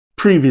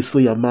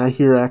Previously on My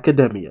Hero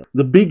Academia,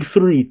 the Big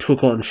Three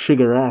took on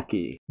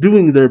Shigaraki,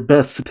 doing their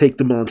best to take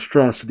the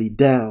monstrosity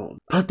down,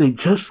 but they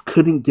just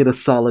couldn't get a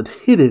solid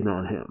hit in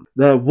on him.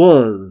 That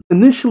was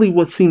initially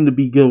what seemed to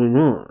be going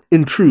on.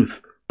 In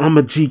truth,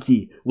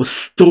 Amajiki was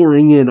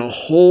storing in a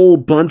whole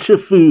bunch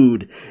of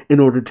food in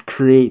order to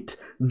create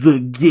the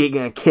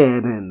Giga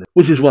Cannon,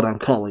 which is what I'm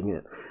calling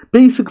it.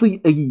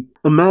 Basically, a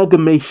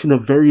amalgamation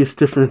of various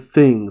different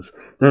things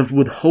that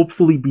would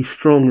hopefully be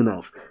strong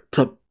enough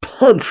to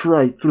punch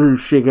right through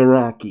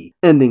Shigaraki,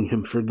 ending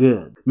him for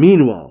good.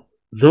 Meanwhile,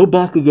 though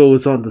Bakugo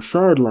is on the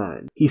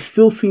sideline, he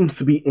still seems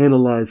to be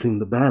analyzing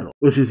the battle,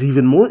 which is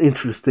even more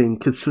interesting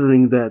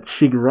considering that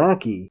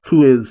Shigaraki,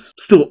 who is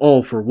still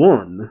all for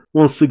one,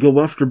 wants to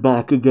go after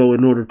Bakugo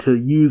in order to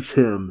use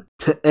him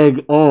to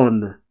egg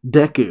on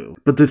Deku.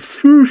 But the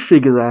true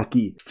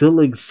Shigaraki still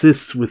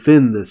exists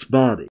within this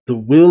body. The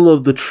will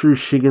of the true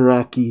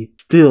Shigaraki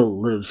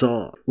still lives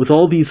on. With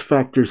all these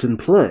factors in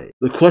play,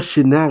 the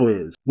question now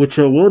is, which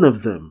one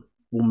of them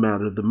will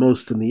matter the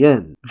most in the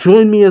end?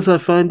 Join me as I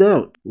find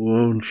out,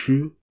 won't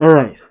you?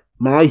 Alright,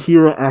 My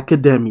Hero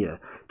Academia,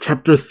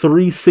 Chapter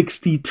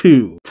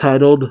 362,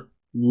 titled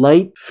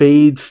Light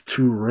Fades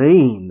to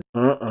Rain.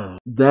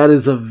 That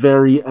is a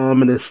very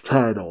ominous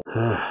title.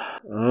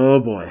 Oh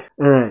boy.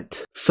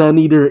 Alright. Sun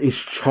Eater is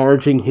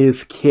charging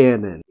his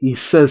cannon. He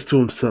says to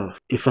himself,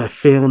 if I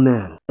fail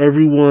now,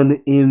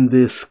 everyone in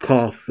this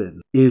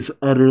coffin is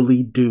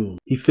utterly doomed.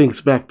 He thinks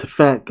back to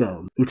Fat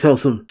Gum, who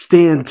tells him,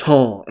 stand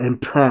tall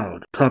and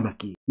proud,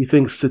 Tamaki. He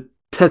thinks to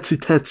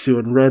Tetsu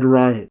and Red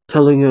Riot,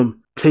 telling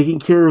him, taking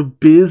care of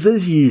biz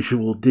as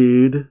usual,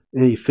 dude.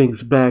 And he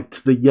thinks back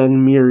to the young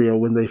Mirio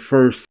when they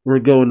first were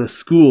going to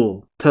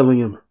school, telling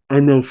him, I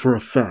know for a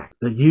fact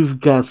that you've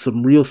got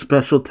some real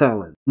special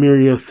talent.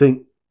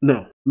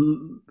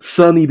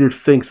 Sun Eater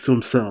thinks to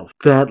himself,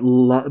 that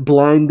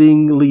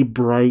blindingly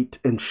bright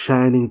and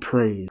shining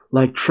praise,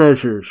 like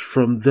treasures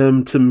from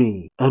them to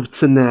me. Up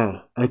to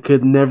now, I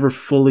could never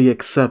fully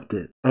accept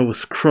it. I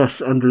was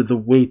crushed under the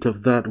weight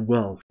of that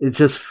wealth. It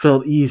just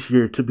felt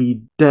easier to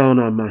be down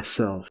on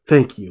myself.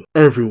 Thank you,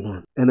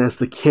 everyone. And as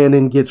the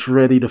cannon gets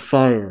ready to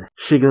fire,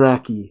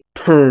 Shigaraki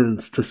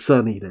turns to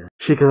Sun Eater.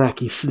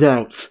 Shigaraki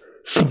snouts,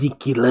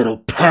 sneaky little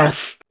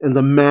pest, and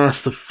the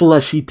mass of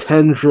fleshy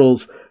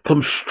tendrils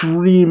come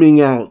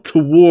streaming out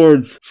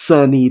towards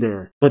Sun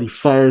Eater. But he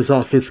fires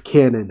off his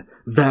cannon,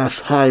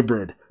 Vast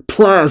Hybrid,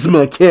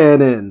 Plasma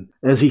Cannon,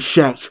 as he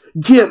shouts,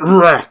 get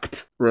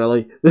wrecked!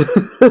 Really?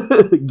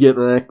 Get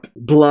wrecked.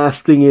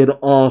 Blasting it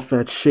off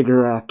at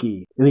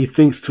Shigaraki. And he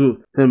thinks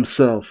to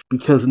himself,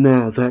 because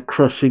now that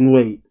crushing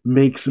weight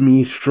makes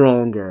me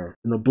stronger.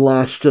 And the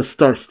blast just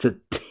starts to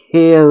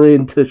tear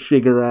into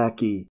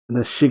Shigaraki. And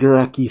as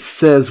Shigaraki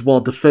says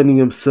while defending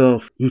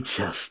himself, you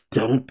just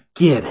don't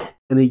get it.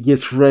 And he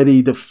gets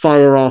ready to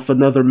fire off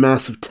another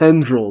mass of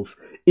tendrils.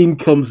 In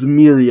comes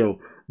Mirio,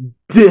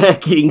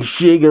 decking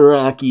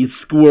Shigaraki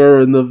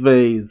square in the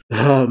face.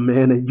 Oh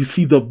man, and you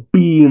see the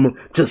beam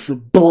just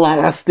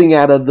blasting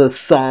out of the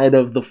side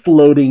of the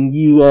floating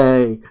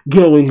UA,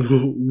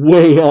 going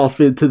way off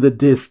into the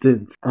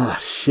distance.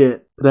 Ah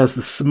shit. But as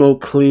the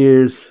smoke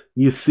clears,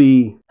 you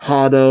see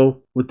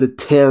Hado with the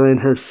tear in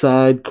her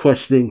side,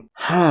 questioning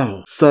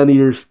how Sun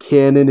Eater's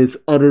cannon is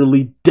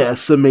utterly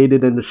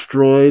decimated and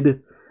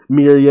destroyed.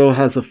 Mirio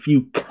has a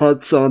few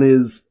cuts on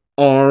his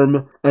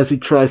arm as he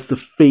tries to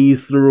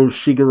phase through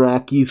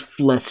Shigaraki's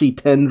fleshy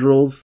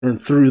tendrils.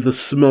 And through the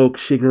smoke,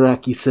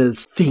 Shigaraki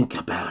says, think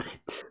about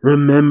it.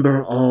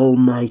 Remember All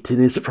Might in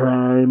his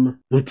prime?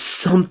 Would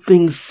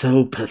something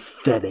so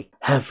pathetic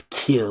have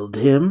killed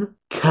him?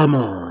 Come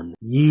on,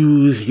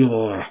 use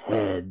your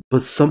head.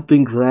 But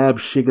something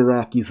grabs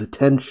Shigaraki's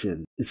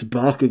attention. It's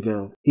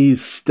Bakugo.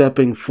 He's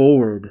stepping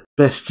forward.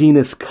 Best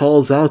Jeanist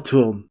calls out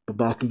to him, but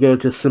Bakugo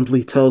just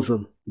simply tells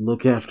him,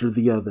 look after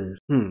the others.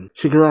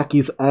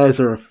 Shigaraki's eyes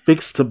are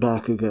affixed to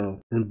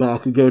Bakugo, and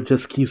Bakugo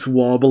just keeps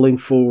wobbling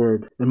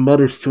forward and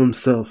mutters to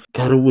himself,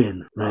 gotta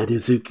win, right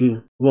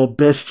Izuku? While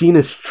Best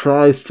Jeanist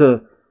tries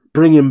to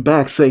bring him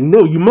back, saying,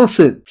 no, you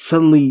mustn't.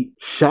 Suddenly,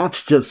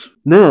 shots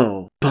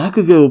no.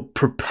 Bakugo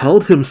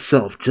propelled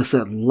himself just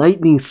at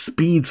lightning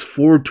speeds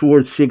forward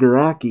towards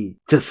Shigaraki,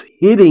 just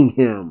hitting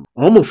him.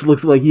 Almost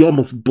looks like he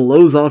almost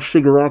blows off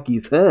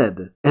Shigaraki's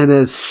head. And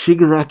as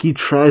Shigaraki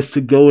tries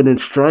to go in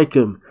and strike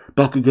him,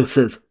 Bakugo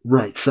says,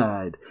 right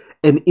side,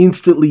 and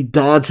instantly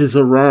dodges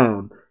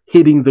around,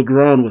 hitting the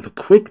ground with a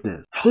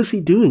quickness. How is he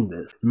doing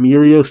this?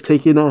 Mirio's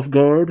taken off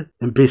guard,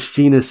 and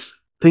Bishinus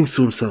thinks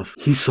to himself,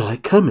 he saw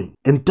it coming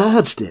and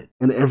dodged it.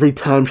 And every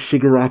time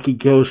Shigaraki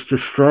goes to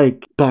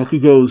strike,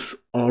 Bakugo's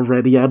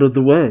already out of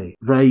the way,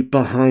 right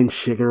behind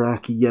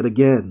Shigaraki yet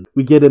again.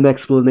 We get an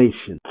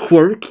explanation.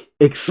 Quirk,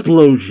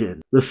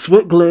 explosion. The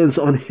sweat glands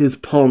on his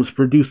palms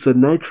produce a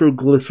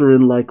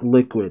nitroglycerin-like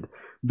liquid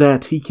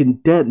that he can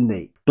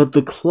detonate, but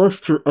the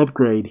cluster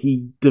upgrade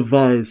he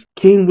devised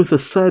came with a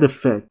side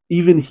effect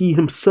even he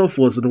himself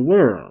wasn't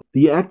aware of.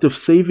 The act of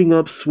saving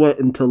up sweat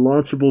into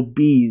launchable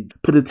beads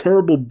put a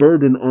terrible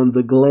burden on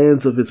the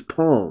glands of his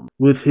palm.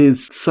 With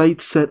his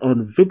sights set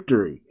on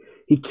victory,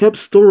 He kept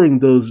storing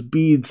those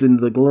beads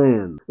in the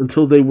gland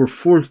until they were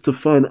forced to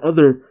find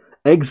other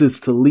exits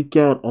to leak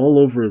out all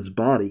over his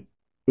body.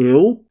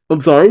 Ew.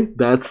 I'm sorry,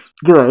 that's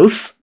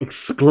gross.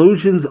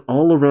 Explosions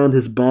all around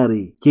his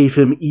body gave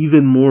him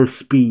even more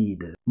speed.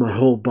 My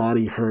whole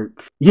body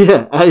hurts.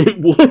 Yeah, I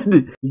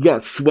would. You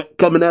got sweat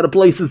coming out of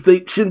places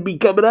they shouldn't be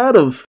coming out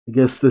of. I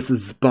guess this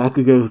is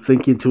Bakugo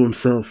thinking to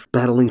himself,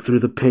 battling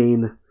through the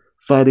pain,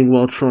 fighting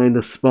while trying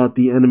to spot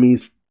the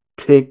enemy's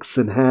tics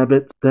and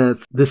habits.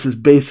 This is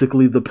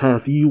basically the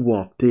path you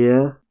walked,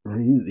 yeah?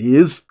 He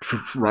is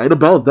right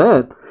about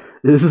that.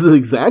 This is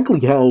exactly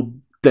how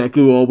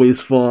Deku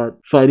always fought,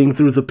 fighting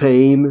through the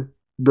pain,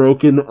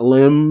 broken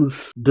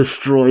limbs,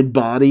 destroyed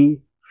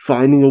body,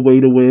 finding a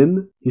way to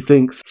win. He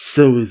thinks,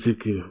 so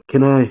Izuku,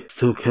 can I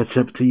still catch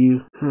up to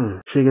you?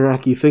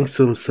 Shigaraki thinks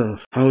to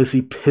himself, how is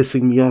he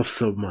pissing me off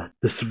so much?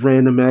 This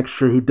random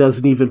extra who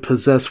doesn't even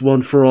possess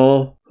one for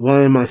all?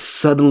 Why am I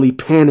suddenly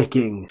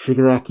panicking?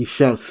 Shigaraki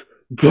shouts,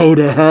 go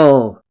to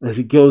hell! As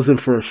he goes in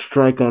for a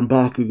strike on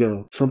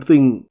Bakugo.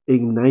 Something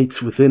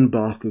ignites within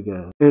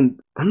Bakugo. And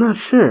I'm not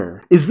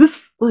sure. Is this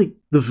like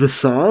the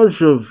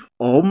visage of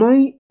All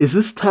Might? Is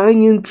this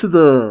tying into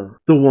the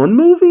one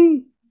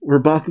movie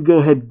where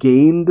Bakugo had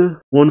gained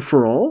one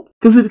for all?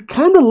 Because it's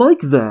kind of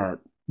like that.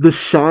 The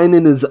shine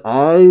in his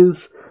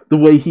eyes, the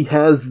way he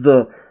has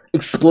the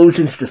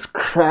explosions just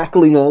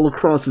crackling all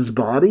across his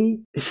body.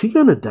 Is he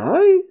gonna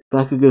die?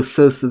 Bakugo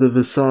says to the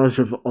visage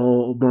of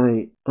All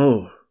Might,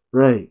 oh,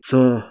 right,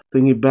 so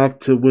thinking back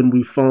to when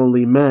we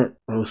finally met,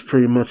 I was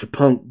pretty much a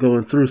punk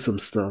going through some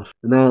stuff.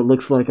 And now it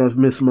looks like I've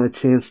missed my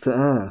chance to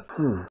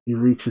ask. He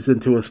reaches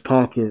into his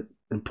pocket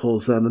and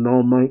pulls out an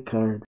All Might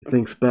card. He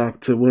thinks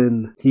back to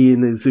when he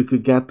and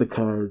Izuku got the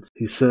cards.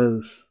 He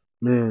says,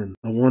 man,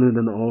 I wanted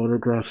an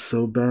autograph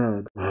so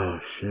bad. Oh,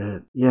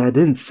 shit. Yeah, I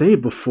didn't say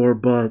it before,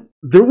 but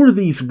there were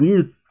these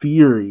weird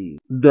theories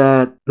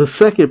that the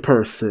second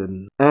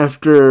person,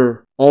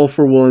 after All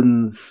for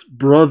One's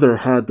brother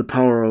had the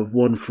power of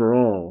One for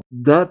All,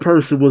 that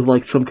person was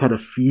like some kind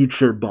of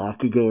future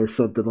Bakugo or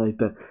something like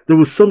that. There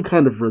was some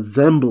kind of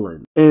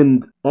resemblance.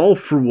 And All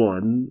for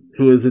One,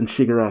 who is in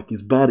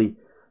Shigaraki's body,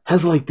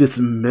 has like this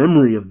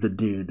memory of the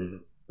dude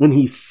when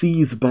he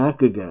sees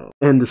Bakugo.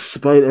 And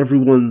despite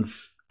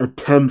everyone's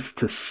attempts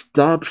to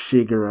stop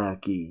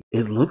Shigaraki,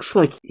 it looks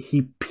like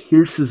he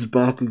pierces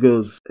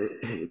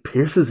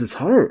his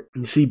heart.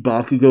 You see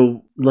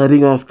Bakugo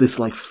letting off this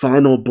like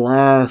final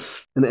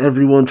blast, and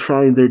everyone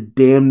trying their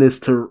damnness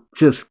to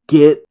just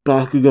get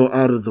Bakugo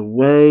out of the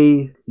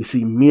way. You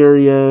see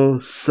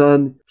Mirio,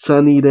 Sun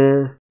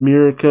Eater,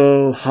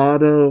 Miriko,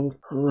 Hado.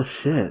 Oh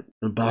shit.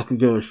 And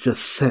Bakugo is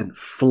just sent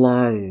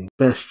flying.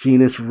 Best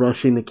Genius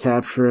rushing to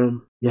capture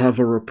him. You have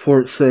a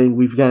report saying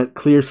we've got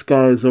clear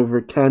skies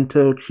over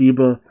Kanto,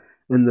 Chiba,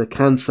 and the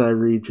Kansai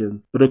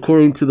region. But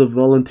according to the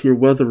volunteer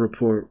weather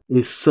report,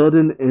 a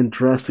sudden and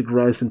drastic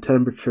rise in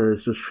temperature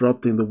is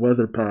disrupting the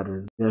weather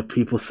pattern. You have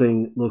people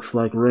saying it looks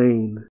like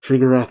rain.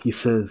 Shigaraki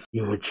says,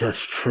 you were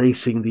just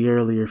tracing the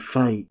earlier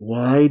fight.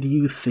 Why do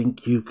you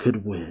think you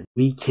could win?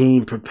 We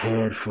came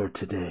prepared for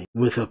today,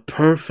 with a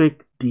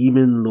perfect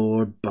Demon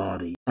Lord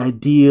body,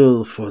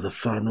 ideal for the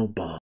final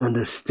boss.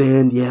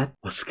 Understand yet?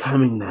 What's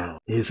coming now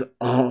is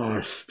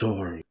our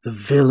story, the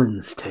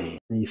villain's tale.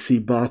 And you see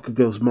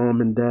Bakugo's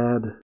mom and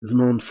dad. His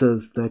mom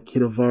says that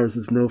kid of ours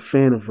is no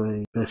fan of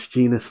rain. Best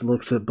Genius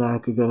looks at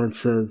Bakugo and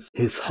says,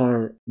 his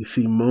heart. You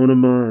see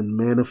Monoma and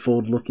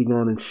Manifold looking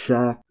on in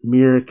shock.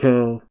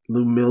 Miriko,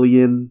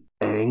 Lumillion,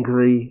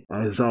 angry.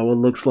 Aizawa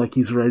looks like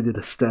he's ready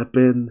to step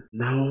in.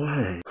 No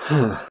way.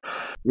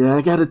 Yeah,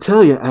 I gotta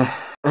tell you,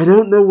 I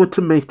don't know what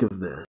to make of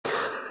this.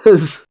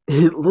 Because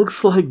it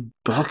looks like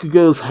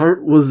Bakugo's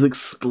heart was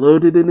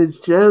exploded in his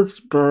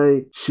chest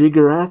by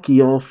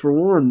Shigaraki All for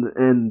One,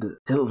 and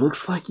it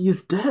looks like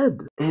he's dead.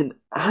 And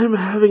I'm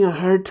having a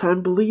hard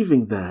time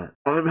believing that.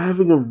 I'm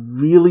having a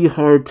really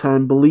hard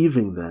time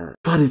believing that.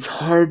 But it's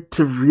hard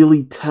to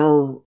really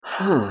tell.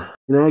 You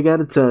know, I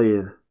gotta tell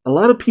you, a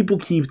lot of people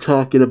keep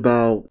talking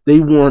about they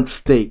want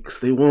stakes.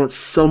 They want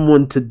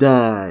someone to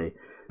die.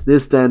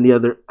 This, that, and the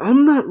other.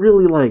 I'm not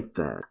really like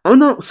that. I'm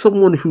not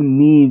someone who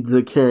needs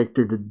a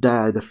character to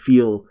die to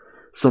feel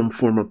some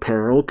form of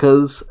peril,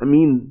 because, I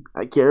mean,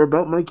 I care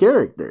about my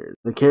characters.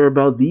 I care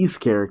about these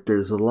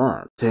characters a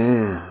lot.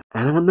 Damn.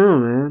 I don't know,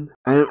 man.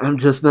 I'm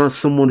just not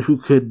someone who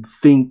could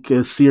think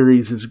a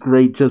series is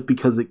great just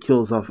because it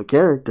kills off a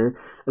character.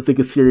 I think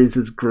a series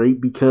is great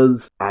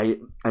because I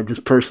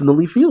just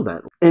personally feel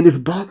that. And if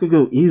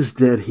Bakugo is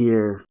dead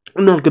here,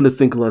 I'm not going to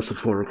think less of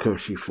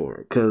Horikoshi for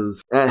it,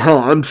 because, hell,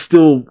 I'm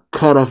still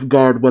caught off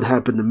guard what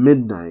happened to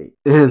Midnight.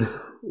 And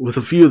with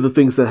a few of the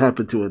things that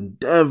happened to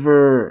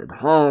Endeavor and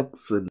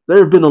Hawks, and there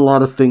have been a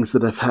lot of things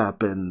that have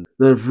happened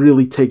that have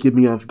really taken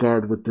me off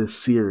guard with this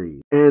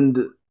series. And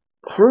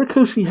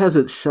Horikoshi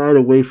hasn't shied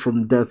away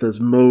from death as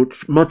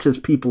much as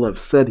people have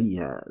said he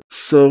has.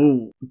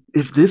 So,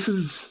 if this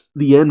is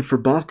the end for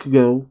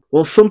Bakugo,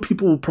 well, some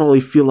people will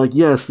probably feel like,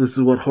 yes, this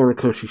is what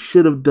Horikoshi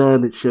should have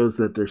done. It shows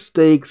that there's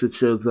stakes. It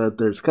shows that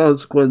there's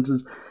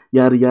consequences.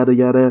 yada yada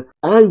yada.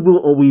 I will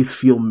always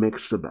feel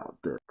mixed about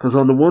this. Because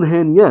on the one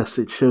hand, yes,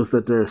 it shows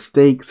that there are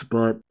stakes,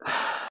 but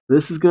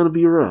this is gonna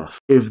be rough.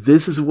 If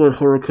this is what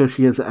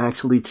Horikoshi has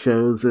actually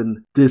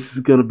chosen, this is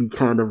gonna be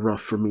kind of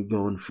rough for me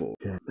going forward.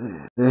 Yeah,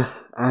 man.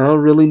 I don't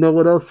really know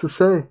what else to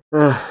say.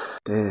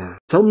 Damn.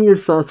 Tell me your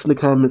thoughts in the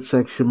comment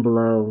section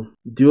below.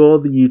 Do all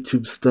the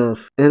YouTube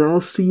stuff, and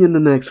I'll see you in the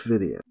next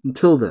video.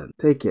 Until then,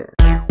 take care.